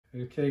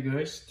Okay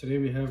guys, today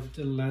we have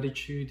the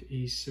Latitude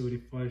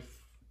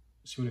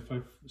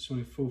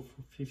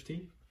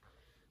E7450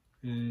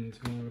 and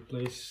I'm going to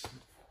replace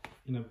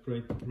and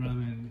upgrade the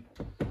RAM and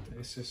the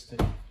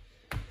SSD.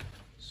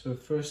 So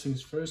first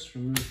things first,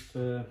 remove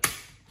the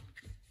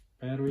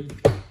battery.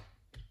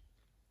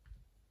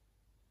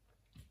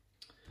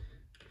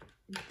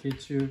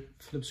 Get your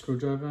Phillips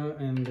screwdriver,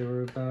 and there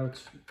are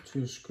about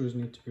 2 screws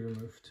need to be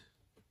removed.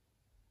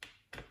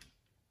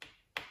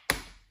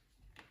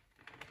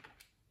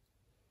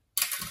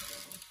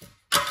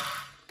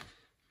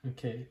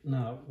 Okay,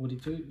 now what you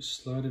do is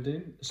slide it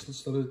in,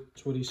 slide it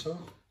to this off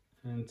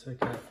and take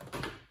it out.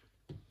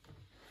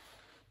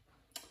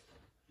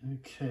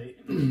 Okay,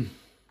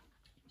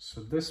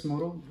 so this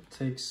model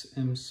takes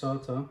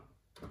SATA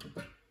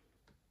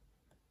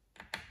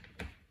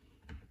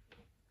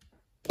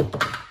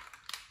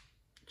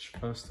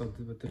first. I'll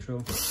do with the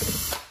drill.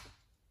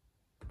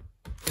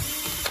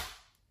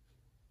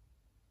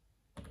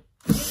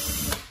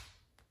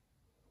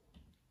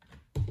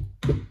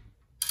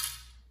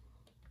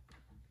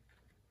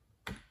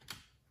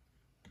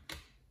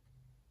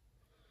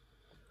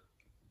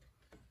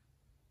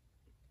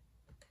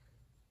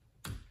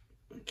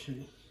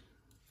 Okay.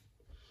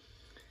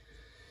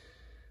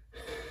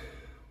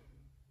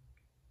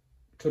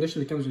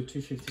 Traditionally it comes with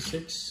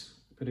 256,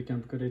 but you can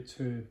upgrade it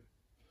to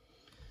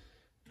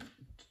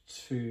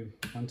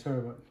 1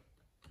 terabyte.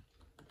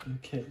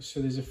 Okay, so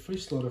there's a free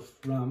slot of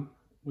RAM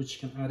which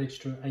can add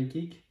extra 8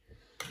 gig.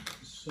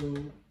 So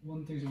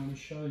one thing I want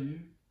to show you,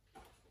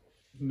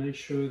 make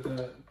sure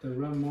that the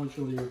RAM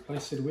module you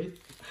replace it with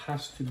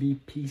has to be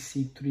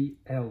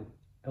PC3L.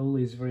 L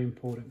is very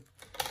important.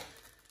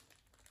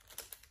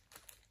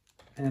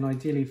 And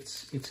ideally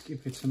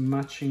if it's a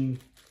matching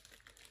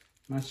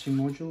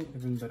module,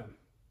 even better.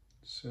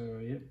 So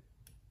yeah,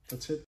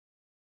 that's it.